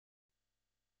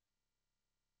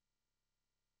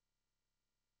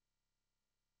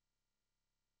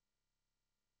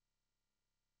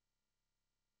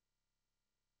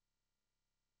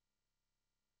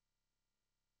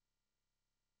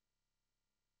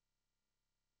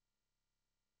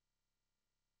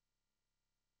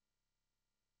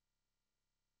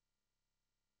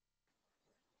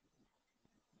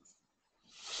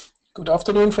Good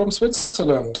afternoon from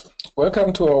Switzerland.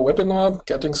 Welcome to our webinar,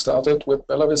 Getting Started with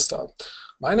bellavista.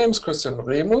 My name is Christian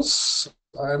Remus.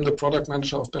 I am the product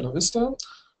manager of bellavista.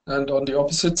 And on the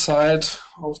opposite side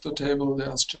of the table,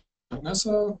 there's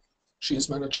Janessa. She's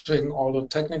managing all the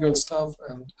technical stuff,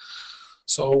 and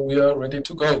so we are ready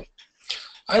to go.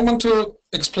 I want to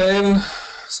explain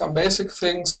some basic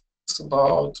things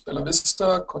about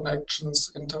bellavista,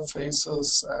 connections,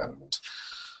 interfaces, and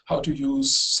how to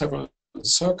use several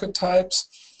circuit types,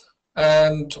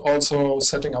 and also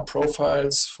setting up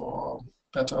profiles for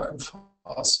better and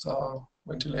faster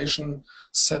ventilation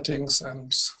settings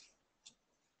and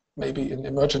maybe in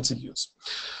emergency use.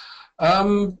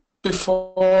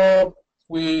 Before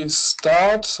we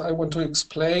start, I want to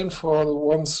explain for the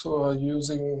ones who are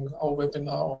using our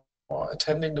webinar or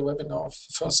attending the webinar for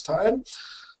the first time.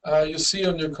 You see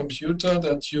on your computer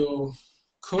that you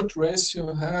could raise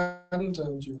your hand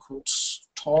and you could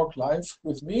talk live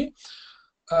with me.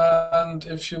 And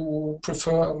if you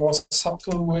prefer a more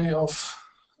subtle way of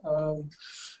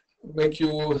make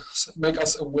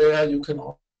us aware, you can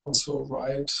also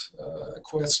write a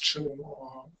question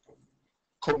or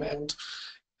comment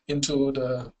into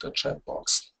the chat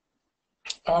box.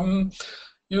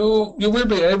 You will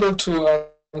be able to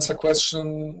answer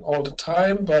questions all the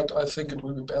time, but I think it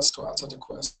will be best to answer the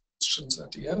questions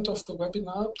at the end of the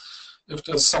webinar. If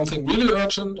there's something really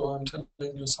urgent or I'm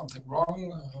telling you something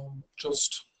wrong,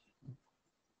 just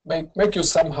make you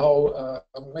somehow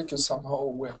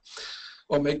aware,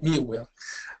 or make me aware.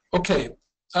 Okay,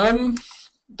 then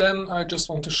I just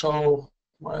want to show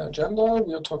my agenda.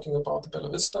 We are talking about the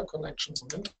bellavista connections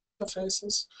and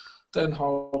interfaces, then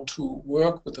how to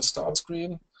work with the start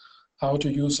screen, how to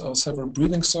use our several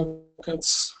breathing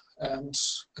circuits, and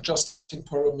adjusting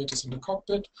parameters in the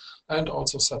cockpit, and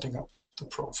also setting up the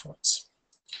profiles.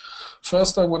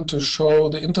 First, I want to show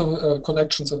the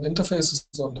connections and interfaces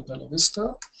on the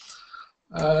bellavista.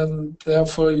 And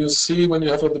therefore, you see when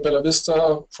you have the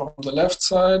bellavista from the left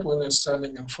side, when you're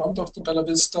standing in front of the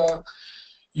bellavista,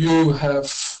 you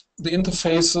have the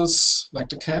interfaces like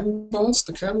the CAN bus.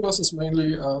 The CAN bus is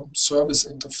mainly a service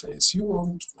interface. You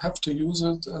won't have to use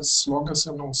it as long as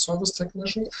you're no service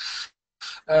technician.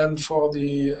 And for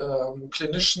the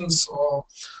clinicians or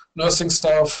nursing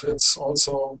staff, it's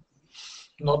also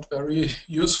not very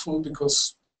useful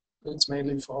because it's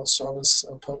mainly for service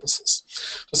purposes.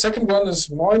 The second one is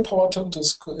more important,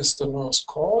 is the nurse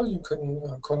call. You can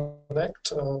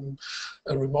connect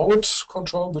a remote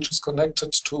control which is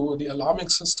connected to the alarming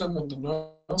system in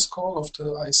the nurse call of the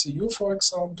ICU, for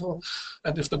example.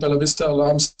 And if the bellavista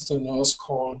alarms, the nurse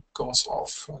call goes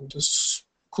off. And this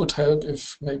could help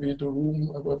if maybe the room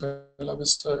where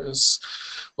bellavista is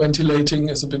ventilating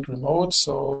is a bit remote,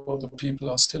 so the people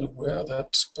are still aware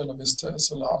that bellavista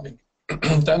is alarming.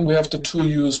 Then we have the two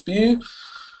USB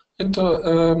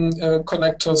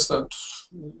connectors that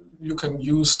you can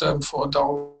use them for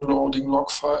downloading log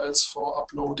files, for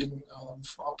uploading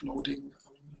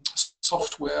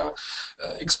software,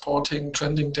 exporting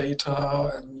trending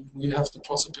data, and we have the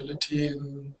possibility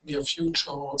in near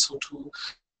future also to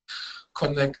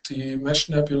connect the mesh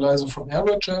nebulizer from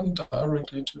Aerogen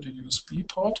directly to the USB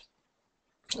port.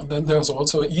 And then there's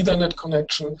also an Ethernet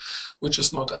connection, which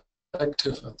is not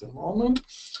active at the moment.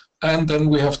 And then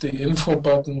we have the info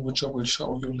button, which I will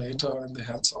show you later in the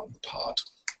hands-on part.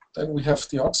 Then we have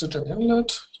the oxygen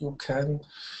inlet. You can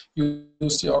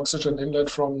use the oxygen inlet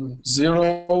from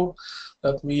 0.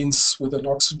 That means with an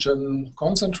oxygen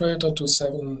concentrator to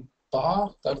 7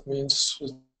 bar. That means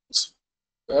it's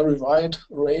very wide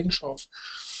range of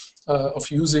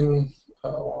using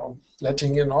or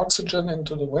letting in oxygen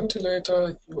into the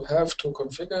ventilator. You have to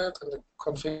configure it in the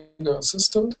configure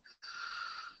assistant,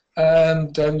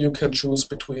 and then you can choose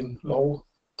between low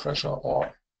pressure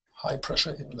or high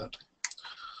pressure inlet.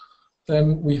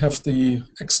 Then we have the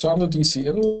external DC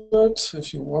inlet.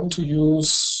 If you want to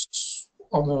use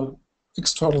on an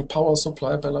external power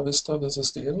supply bellavista, this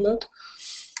is the inlet.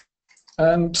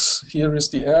 And here is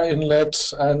the air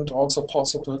inlet, and also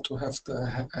possible to have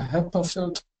the HEPA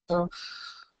filter,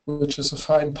 which is a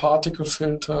fine particle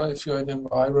filter if you're in an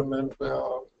environment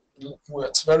where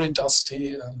it's very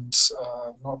dusty and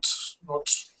not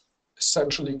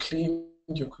essentially clean.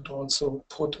 You could also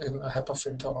put in a HEPA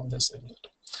filter on this inlet.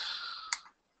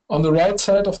 On the right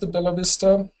side of the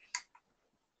bellavista,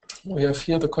 we have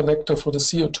here the connector for the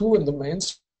CO2 in the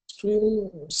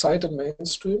mainstream, side and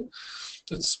mainstream.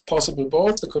 It's possible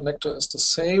both. The connector is the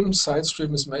same. Side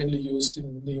stream is mainly used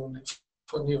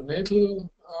for neonatal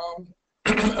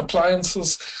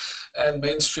appliances, and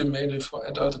mainstream mainly for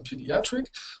adult and pediatric.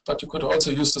 But you could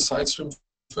also use the side stream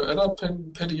for adult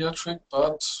pediatric,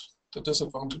 but The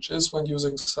disadvantage is when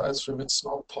using side stream, it's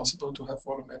not possible to have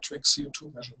volumetric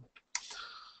CO2 measurement.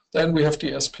 Then we have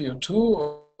the SpO2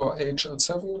 or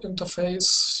HL7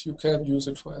 interface. You can use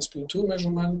it for SpO2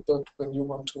 measurement, but when you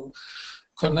want to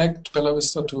connect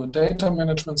bellavista to a data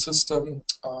management system,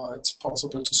 it's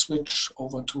possible to switch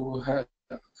over to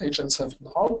HL7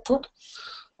 output.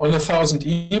 On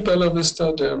 1000E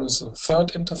bellavista, there is a third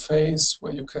interface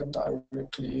where you can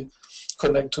directly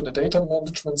connect to the data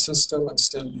management system and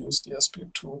still use the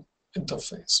SpO2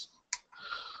 interface.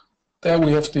 There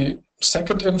we have the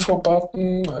second info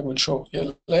button, I will show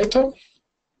you later.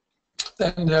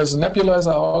 Then there's a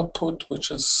nebulizer output,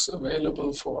 which is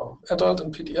available for adult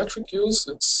and pediatric use.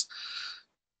 It's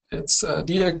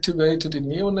deactivated in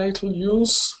neonatal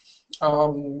use.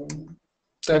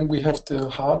 Then we have the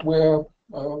hardware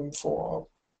for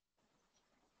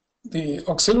the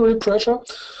auxiliary pressure.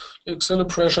 The auxiliary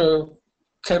pressure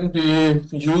can be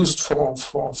used for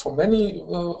many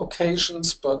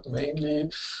occasions, but mainly,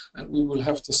 and we will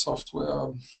have the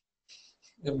software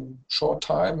in short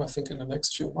time, I think in the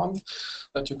next few months,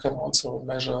 that you can also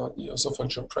measure the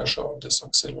esophageal pressure on this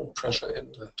auxiliary pressure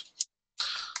inlet.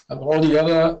 And all the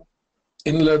other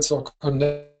inlets or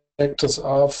connectors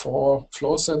are for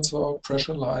flow sensor,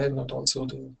 pressure line, and also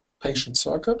the patient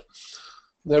circuit.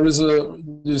 There is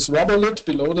this rubber lid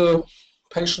below the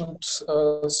patient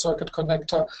circuit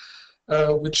connector,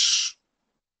 which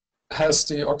has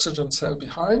the oxygen cell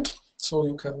behind, so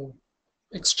you can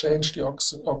exchange the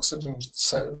oxygen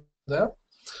cell there.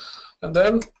 And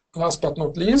then, last but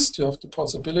not least, you have the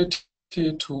possibility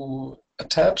to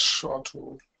attach or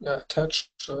to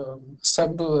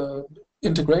assemble an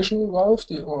integration valve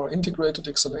or integrated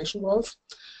exhalation valve.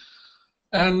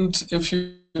 And if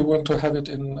you want to have it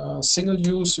in single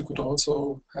use, you could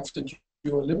also have the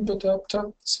dual limb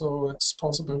adapter. So it's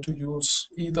possible to use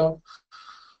either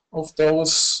of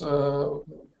those,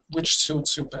 which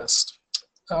suits you best.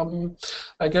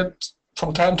 I get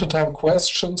from time to time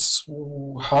questions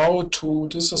how to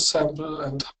disassemble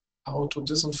and how to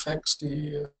disinfect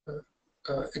the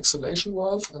exhalation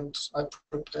valve, and I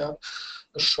prepared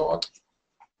a short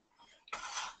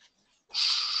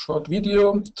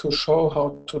video to show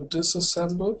how to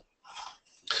disassemble.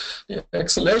 The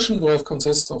exhalation valve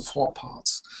consists of 4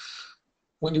 parts.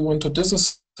 When you want to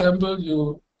disassemble,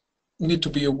 you need to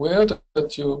be aware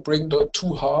that you bring the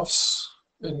 2 halves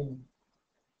in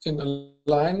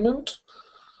alignment,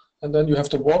 and then you have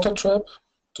the water trap,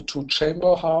 the 2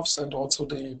 chamber halves, and also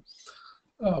the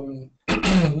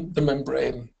the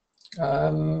membrane.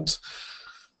 And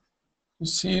you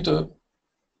see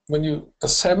when you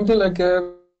assemble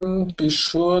again, be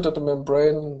sure that the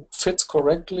membrane fits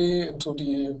correctly into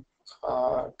the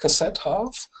cassette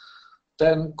half.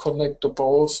 Then connect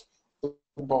both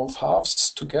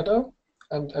halves together.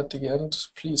 And at the end,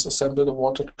 please assemble the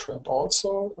water trap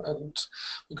also. And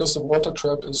because the water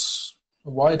trap is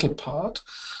a vital part,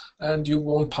 and you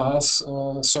won't pass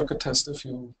a circuit test if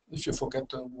you forget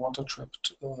the water trap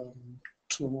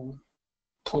to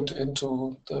put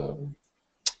into the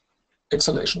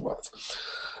exhalation valve.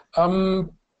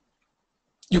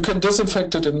 You can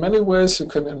disinfect it in many ways. You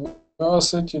can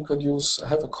immerse it. You can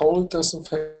have a cold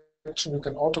disinfection. You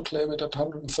can autoclave it at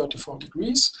 134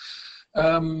 degrees.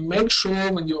 Make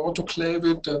sure when you autoclave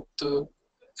it that the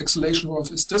exhalation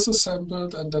valve is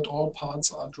disassembled and that all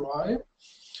parts are dry.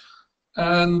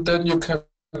 And then you can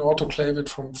autoclave it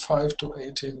from 5 to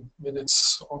 18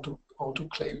 minutes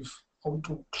autoclaving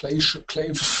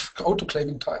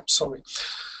time. Sorry.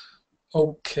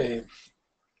 Okay.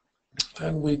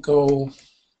 Then we go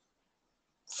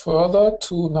further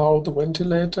to now the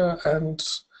ventilator and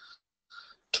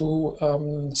to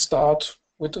start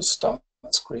with the start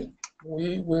screen.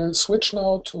 We will switch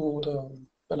now to the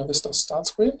bellavista start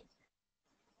screen.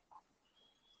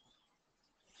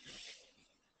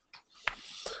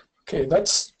 Okay,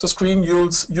 that's the screen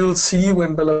you'll see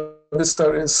when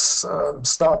bellavista is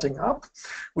starting up.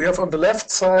 We have on the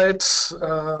left side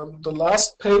the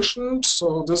last patient.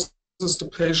 So this is the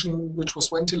patient which was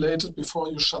ventilated before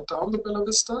you shut down the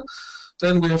bellavista.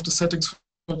 Then we have the settings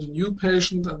for the new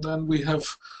patient, and then we have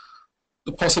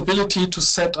the possibility to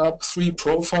set up 3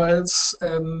 profiles,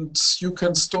 and you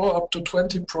can store up to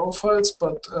 20 profiles,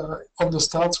 but on the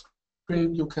start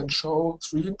screen you can show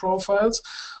 3 profiles,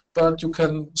 but you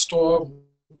can store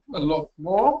a lot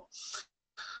more.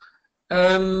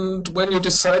 And when you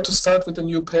decide to start with a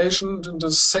new patient, in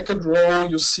the second row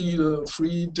you see the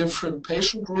 3 different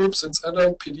patient groups. It's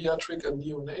adult, pediatric, and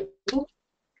neonatal.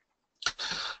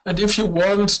 And if you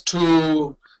want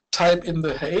to type in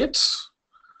the height,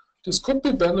 this could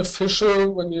be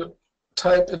beneficial when you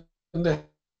type in the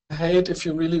hate if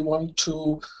you really want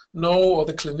to know, or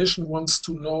the clinician wants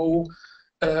to know,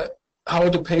 how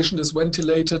the patient is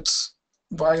ventilated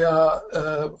via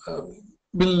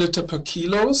milliliter per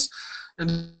kilos,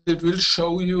 and it will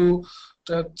show you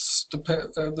that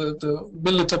the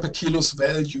milliliter per kilos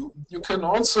value. You can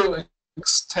also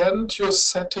extend your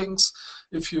settings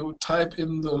if you type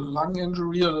in the lung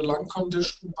injury or the lung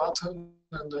condition button,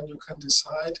 and then you can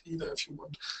decide either if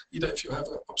you have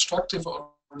an obstructive or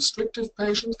restrictive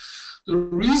patient. The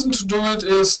reason to do it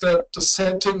is that the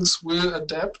settings will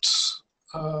adapt,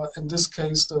 in this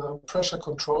case the pressure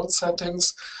control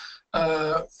settings,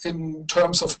 in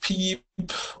terms of PEEP,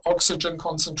 oxygen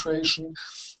concentration,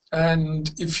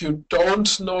 and if you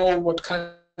don't know what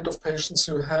kind of patients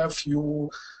you have, you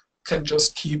can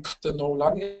just keep the no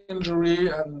lung injury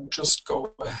and just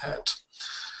go ahead.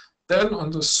 Then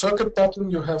on the circuit button,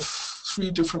 you have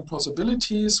 3 different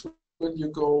possibilities. When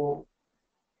you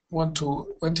want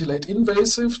to ventilate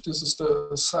invasive, this is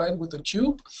the sign with the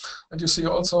tube, and you see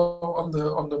also on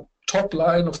the top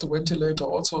line of the ventilator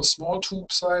also a small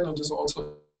tube sign, and this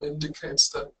also indicates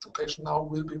that the patient now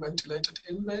will be ventilated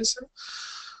invasive.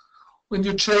 When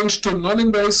you change to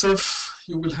non-invasive,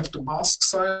 you will have the mask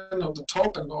sign on the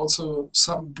top and also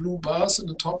some blue bars in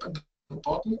the top and the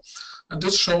bottom. And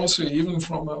this shows you even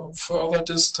from a further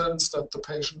distance that the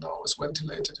patient now is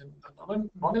ventilated in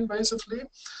non-invasively.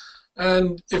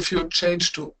 And if you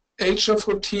change to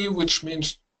HFOT, which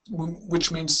means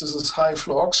this is high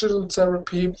flow oxygen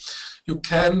therapy, you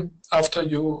can, after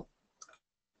you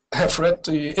have read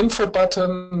the info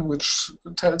button, which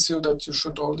tells you that you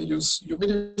should only use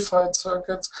humidified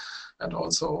circuits, and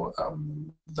also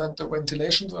that the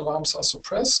ventilation alarms are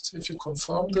suppressed. If you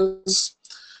confirm this,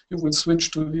 you will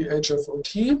switch to the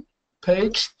HFOT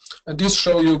page, and this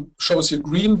shows you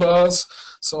green bars,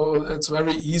 so it's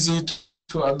very easy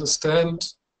to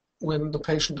understand. When the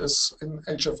patient is in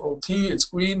HFOT, it's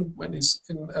green. When he's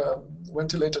in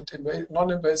ventilated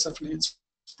non-invasively, it's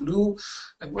blue,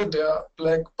 and when there are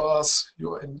black bars,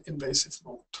 you're in invasive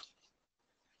mode.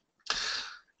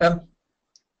 And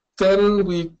then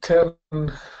we can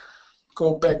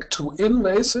go back to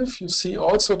invasive. You see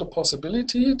also the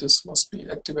possibility, this must be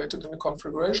activated in the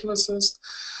configuration assist,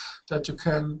 that you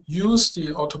can use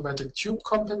the automatic tube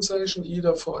compensation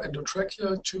either for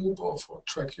endotracheal tube or for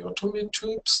tracheotomy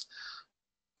tubes.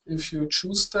 If you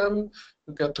choose them,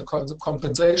 you get the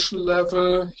compensation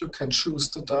level, you can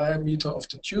choose the diameter of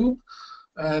the tube,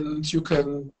 and you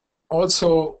can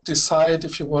also decide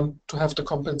if you want to have the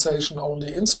compensation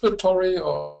only inspiratory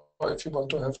or if you want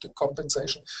to have the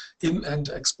compensation in and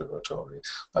expiratory.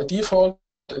 By default,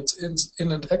 it's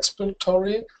in and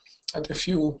expiratory, and if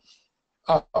you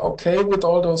are okay with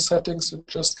all those settings, you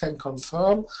just can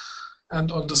confirm,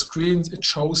 and on the screen it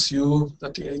shows you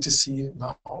that the ATC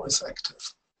now is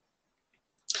active.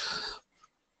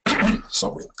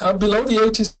 Sorry. Below the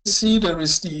ATC there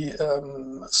is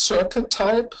the circuit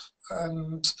type,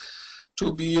 and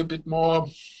to be a bit more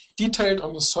detailed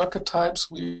on the circuit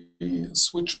types, we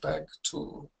switch back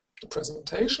to the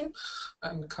presentation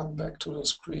and come back to the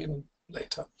screen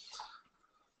later.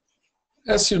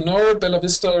 As you know,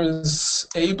 bellavista is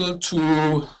able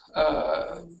to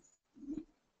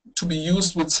be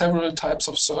used with several types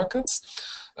of circuits.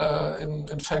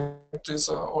 In fact, these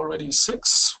are already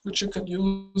 6 which you can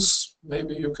use.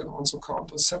 Maybe you can also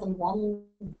count a 7th one,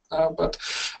 but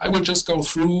I will just go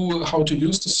through how to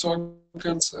use the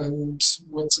circuits and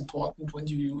what's important when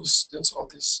you use this or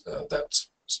this that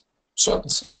certain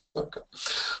circuit.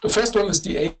 The first one is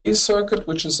the A circuit,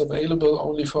 which is available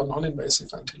only for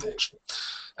non-invasive ventilation,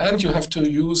 and you have to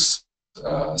use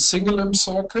single-limb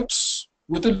circuits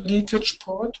with a leakage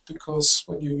port, because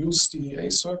when you use the A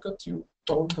circuit, you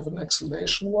don't have an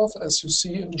exhalation valve, as you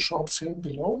see in the short film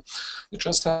below. You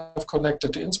just have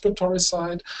connected the inspiratory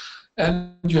side,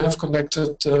 and you have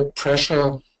connected the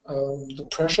pressure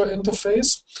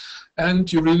interface.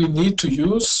 And you really need to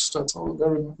use, that's all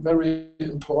very, very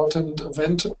important, a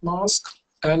vented mask.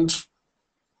 And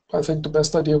I think the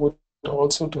best idea would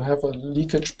also to have a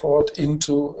leakage port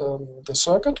into the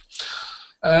circuit.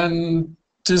 And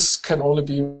this can only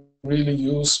be really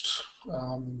used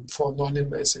for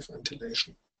non-invasive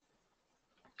ventilation.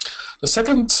 The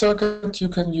second circuit you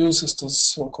can use is the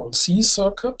so-called C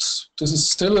circuit. This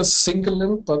is still a single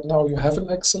limb, but now you have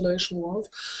an exhalation valve.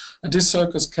 And this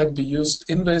circuit can be used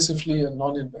invasively and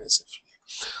non-invasively.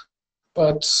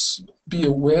 But be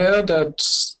aware that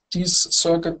this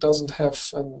circuit doesn't have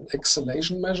an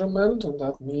exhalation measurement, and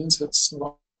that means it's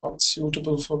not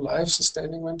suitable for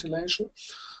life-sustaining ventilation,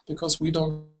 because we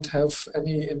don't have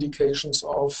any indications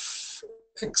of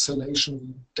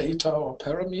exhalation data or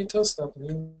parameters. That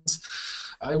means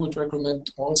I would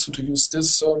recommend also to use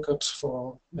this circuit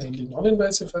for mainly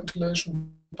non-invasive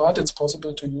ventilation, but it's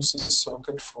possible to use this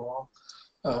circuit for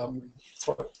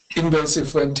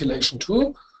invasive ventilation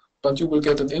too. But you will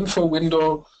get an info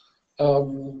window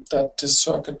that this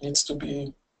circuit needs to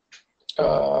be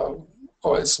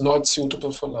or is not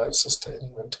suitable for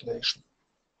life-sustaining ventilation.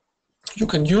 You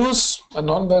can use a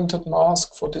non-vented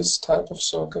mask for this type of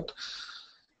circuit,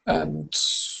 and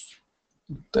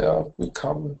there we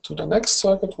come to the next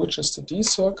circuit, which is the D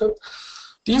circuit.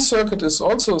 D circuit is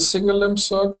also a single limb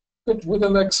circuit with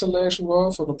an exhalation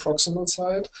valve on the proximal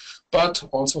side, but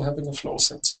also having a flow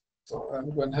sensor.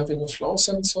 And when having a flow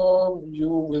sensor, you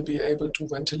will be able to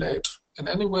ventilate in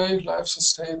any way,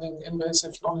 life-sustaining,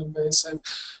 invasive, non-invasive.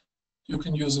 You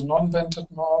can use a non-vented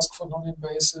mask for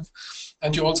non-invasive,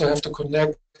 and you also have to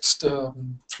connect the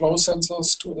flow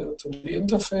sensors to the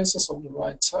interfaces on the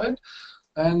right side.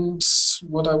 And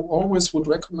what I always would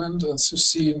recommend, as you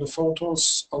see in the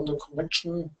photos on the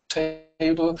connection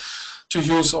table, to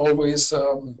use always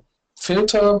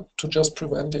filter to just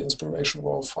prevent the inspiration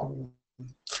valve from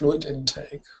fluid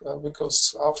intake,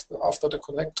 because after the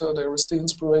connector there is the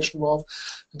inspiration valve,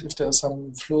 and if there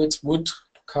some fluids would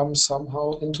come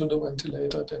somehow into the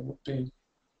ventilator, there would be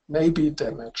maybe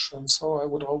damage. And so I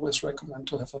would always recommend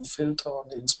to have a filter on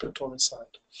the inspiratory side.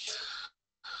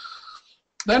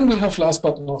 Then we have, last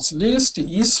but not least, the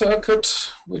E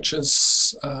circuit, which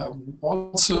is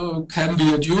also can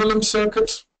be a dual limb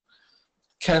circuit,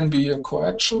 can be a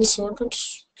coaxial circuit,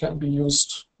 can be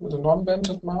used with a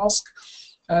non-vented mask,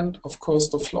 and of course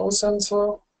the flow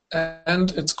sensor,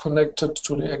 and it's connected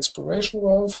to the expiration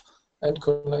valve and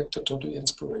connected to the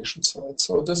inspiration side.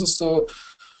 So this is the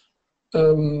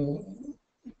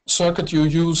circuit you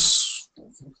use,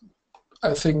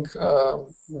 I think,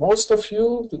 most of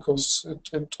you, because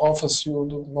it offers you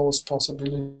the most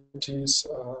possibilities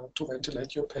to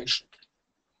ventilate your patient.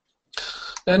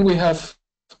 Then we have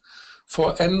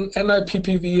for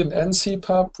NIPPV and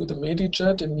NCPAP with the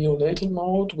MediJet in neonatal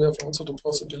mode, we have also the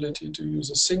possibility to use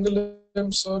a single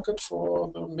limb circuit for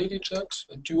the MediJet,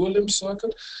 a dual limb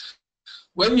circuit.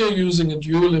 When you're using a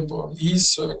dual limb or an E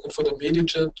circuit for the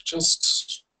MediJet,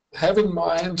 just have in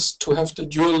mind to have the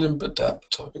dual limb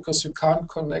adapter, because you can't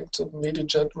connect the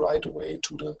MediJet right away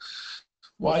to the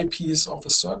Y piece of a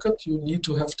circuit. You need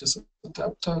to have this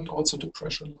adapter and also the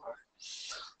pressure line.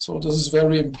 So this is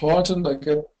very important. I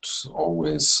get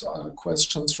always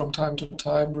questions from time to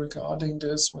time regarding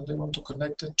this when they want to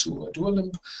connect it to a dual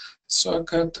limb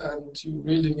circuit, and you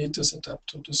really need this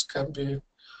adapter. This can be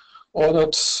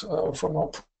ordered from our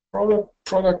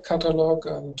product catalog,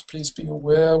 and please be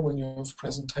aware when you have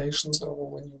presentations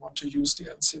or when you want to use the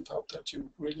NCPAP that you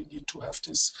really need to have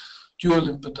this dual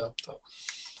limb adapter.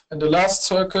 And the last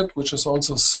circuit, which is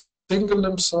also single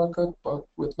limb circuit, but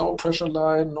with no pressure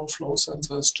line, no flow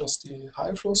sensor, is just the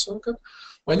high flow circuit.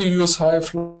 When you use high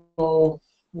flow,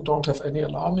 you don't have any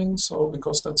alarming, so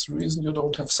because that's the reason you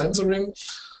don't have sensoring.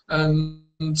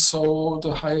 And so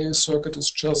the high circuit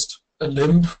is just a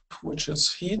limb which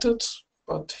is heated,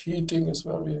 but heating is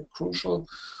very crucial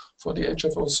for the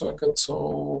HFO circuit.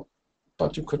 So,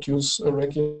 but you could use a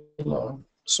regular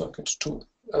circuit too,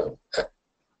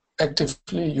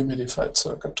 actively humidified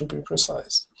circuit to be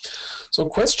precise. So,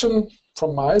 question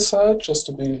from my side, just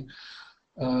to be,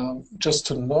 just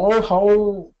to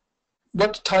know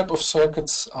what type of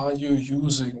circuits are you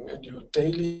using in your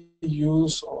daily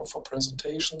use or for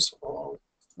presentations or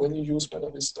when you use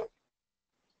bellavista?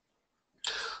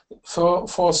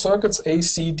 For circuits A,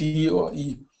 C, D, or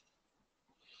E.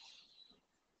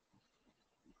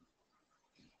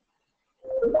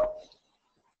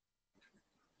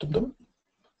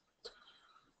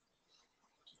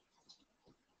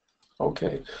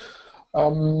 Okay.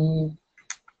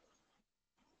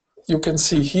 You can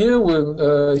see here,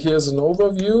 here's an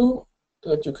overview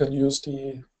that you can use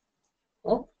the,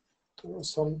 oh,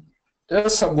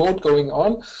 there's some vote going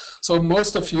on. So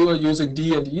most of you are using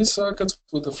D and E circuits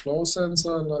with the flow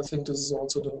sensor, and I think this is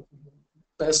also the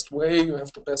best way. You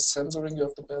have the best sensoring, you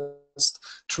have the best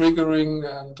triggering,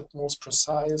 and the most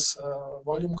precise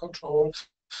volume control.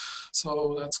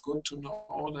 So that's good to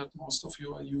know that most of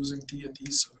you are using D and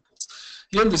E circuits.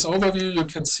 Here in this overview, you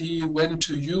can see when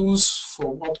to use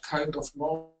for what kind of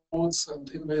modes, and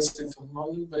invasive and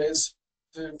non-invasive.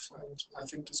 And I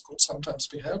think this could sometimes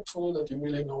be helpful, that you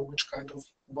really know which kind of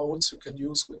modes you can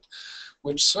use with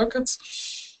which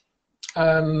circuits.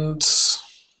 And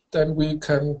then we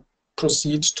can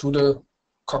proceed to the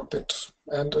cockpit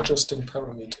and adjusting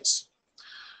parameters.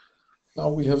 Now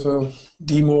we have a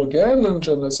demo again, and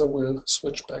Janessa will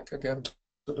switch back again to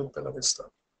the bellavista.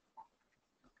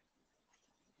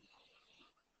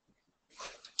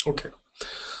 Okay.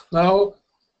 Now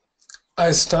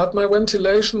I start my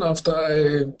ventilation after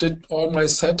I did all my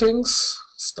settings,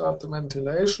 start the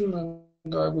ventilation,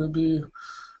 and I will be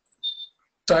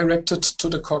directed to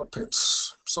the cockpit.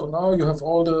 So now you have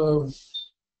all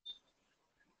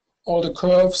the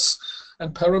curves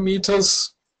and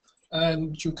parameters,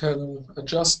 and you can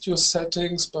adjust your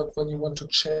settings, but when you want to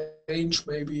change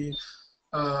maybe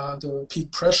the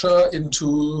peak pressure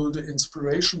into the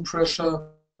inspiration pressure,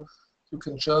 you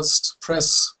can just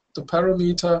press the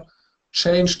parameter,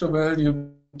 change the value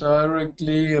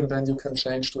directly, and then you can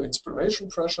change to inspiration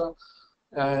pressure.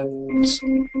 And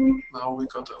now we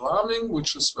got alarming,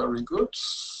 which is very good.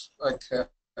 I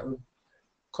can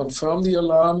confirm the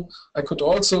alarm. I could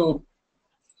also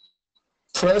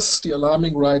press the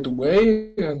alarming right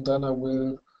away, and then I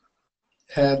will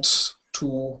head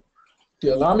to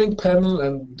the alarming panel,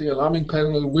 and the alarming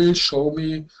panel will show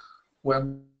me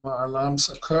when my alarms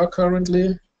occur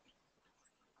currently.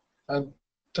 And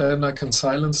then I can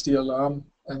silence the alarm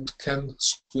and can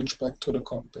switch back to the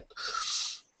cockpit.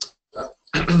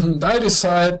 I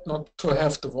decide not to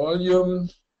have the volume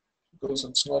because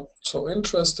it's not so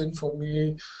interesting for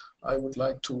me. I would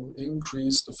like to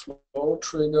increase the flow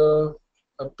trigger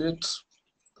a bit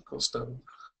because then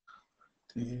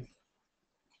the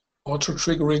auto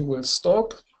triggering will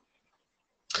stop.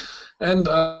 And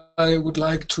I would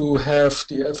like to have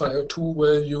the FiO2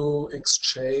 value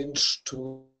exchange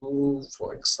to,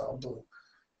 for example,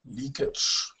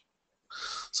 leakage.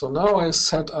 So now I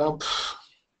set up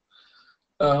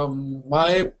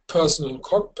my personal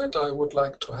cockpit I would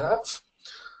like to have.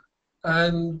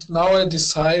 And now I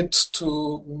decide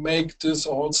to make this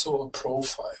also a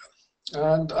profile.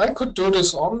 And I could do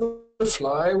this on the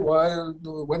fly while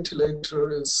the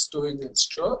ventilator is doing its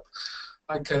job.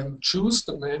 I can choose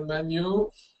the main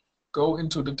menu, go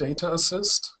into the data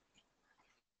assist,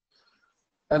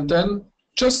 and then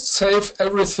just save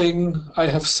everything I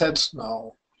have set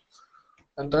now.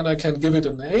 And then I can give it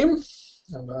a name,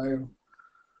 and I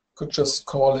could just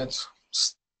call it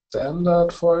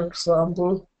standard, for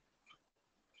example.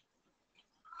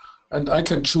 And I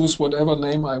can choose whatever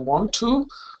name I want to,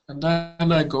 and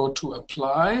then I go to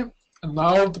apply, and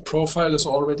now the profile is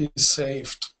already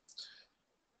saved.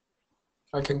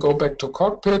 I can go back to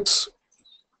cockpit,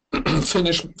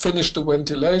 finish the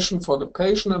ventilation for the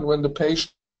patient, and when the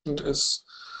patient is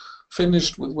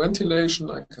finished with ventilation,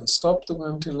 I can stop the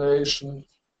ventilation.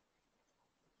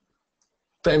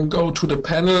 Then go to the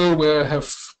panel where I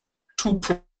have two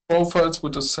profiles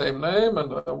with the same name,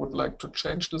 and I would like to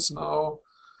change this now.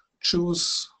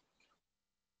 Choose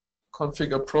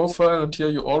configure profile, and here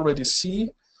you already see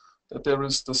that there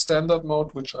is the standard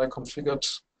mode, which I configured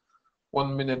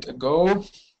 1 minute ago,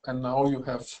 and now you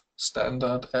have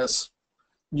standard as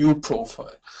new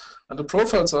profile. And the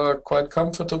profiles are quite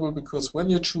comfortable because when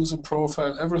you choose a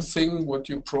profile, everything what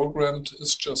you programmed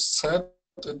is just set,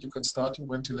 and you can start your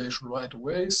ventilation right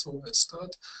away. So I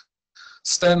start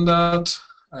standard,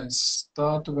 I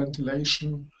start the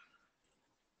ventilation,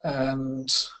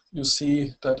 and you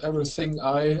see that everything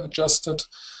I adjusted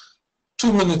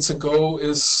 2 minutes ago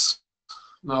is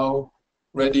now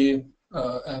ready,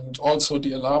 and also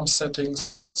the alarm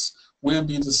settings will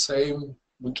be the same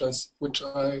which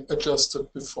I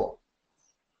adjusted before.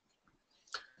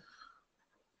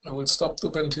 I will stop the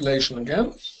ventilation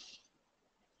again.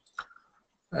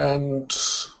 And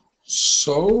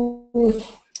so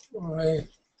I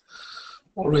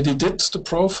already did the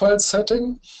profile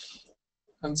setting.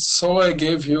 And so I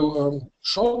gave you a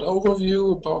short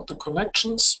overview about the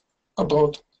connections,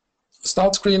 about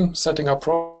start screen, setting up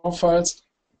profiles,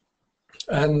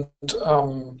 and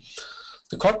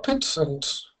the cockpit, and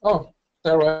oh,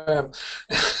 there I am.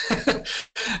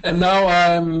 And now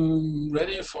I'm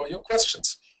ready for your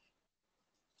questions.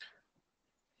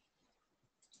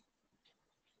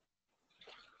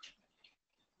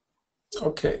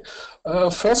 Okay,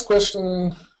 first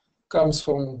question comes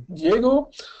from Diego.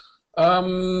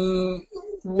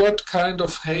 What kind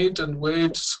of height and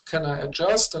weight can I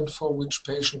adjust, and for which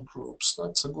patient groups?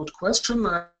 That's a good question.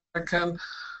 I can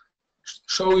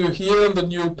show you here in the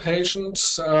new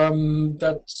patients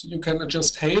that you can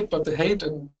adjust height, but the height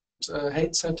and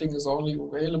height setting is only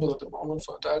available at the moment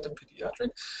for adult and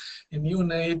pediatric. In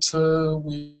neonate,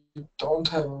 we don't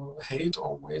have height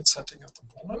or weight setting at the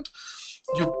moment.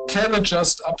 You can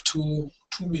adjust up to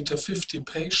 2.50 m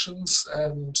patients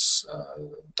and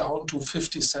down to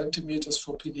 50 centimeters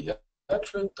for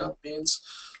pediatric. That means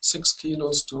 6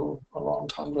 kilos to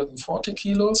around 140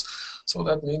 kilos. So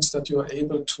that means that you are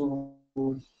able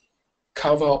to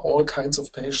cover all kinds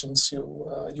of patients you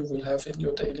will have in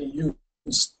your daily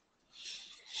use.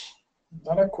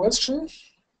 Another question?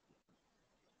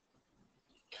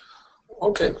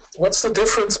 Okay, what's the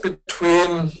difference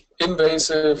between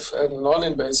invasive and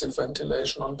non-invasive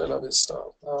ventilation on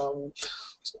bellavista?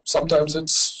 Sometimes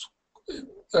it's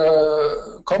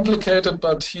complicated,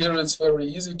 but here it's very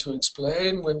easy to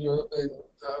explain. When you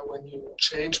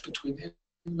change between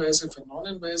invasive and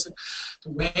non-invasive, the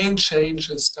main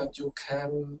change is that you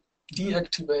can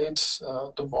deactivate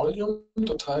the volume,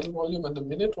 the tidal volume and the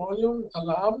minute volume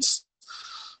alarms.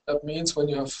 That means when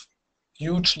you have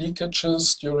huge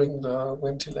leakages during the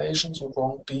ventilations, you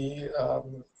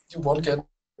won't get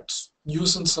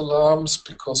nuisance alarms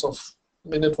because of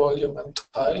minute volume and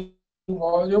tidal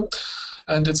volume.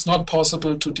 And it's not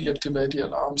possible to deactivate the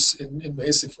alarms in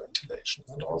invasive ventilation.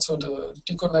 And also the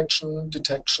deconnection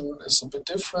detection is a bit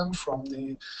different from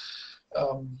the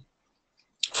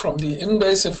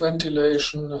invasive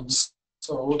ventilation. And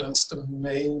so that's the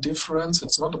main difference.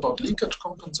 It's not about leakage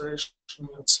compensation,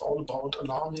 it's all about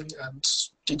alarming and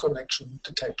deconnection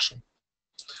detection.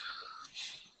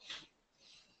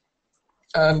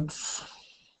 And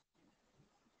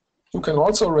you can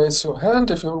also raise your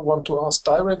hand if you want to ask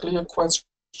directly a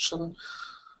question.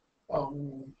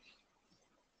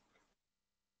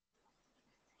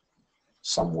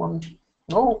 Someone?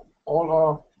 No?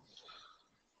 All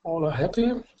are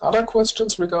happy. Other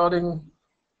questions regarding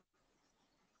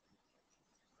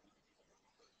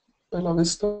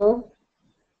bellavista?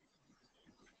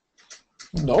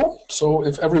 No? So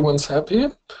if everyone's happy,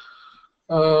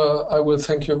 I will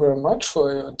thank you very much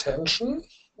for your attention.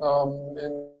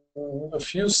 In a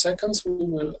few seconds, we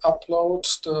will upload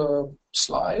the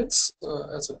slides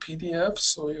as a PDF,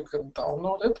 so you can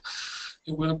download it.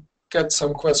 You will get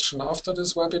some questions after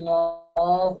this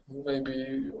webinar. Maybe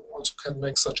you also can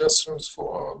make suggestions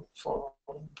for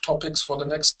topics for the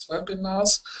next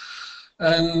webinars.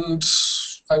 And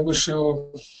I wish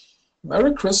you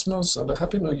Merry Christmas and a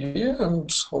Happy New Year, and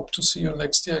hope to see you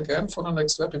next year again for the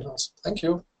next webinars. Thank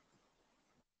you.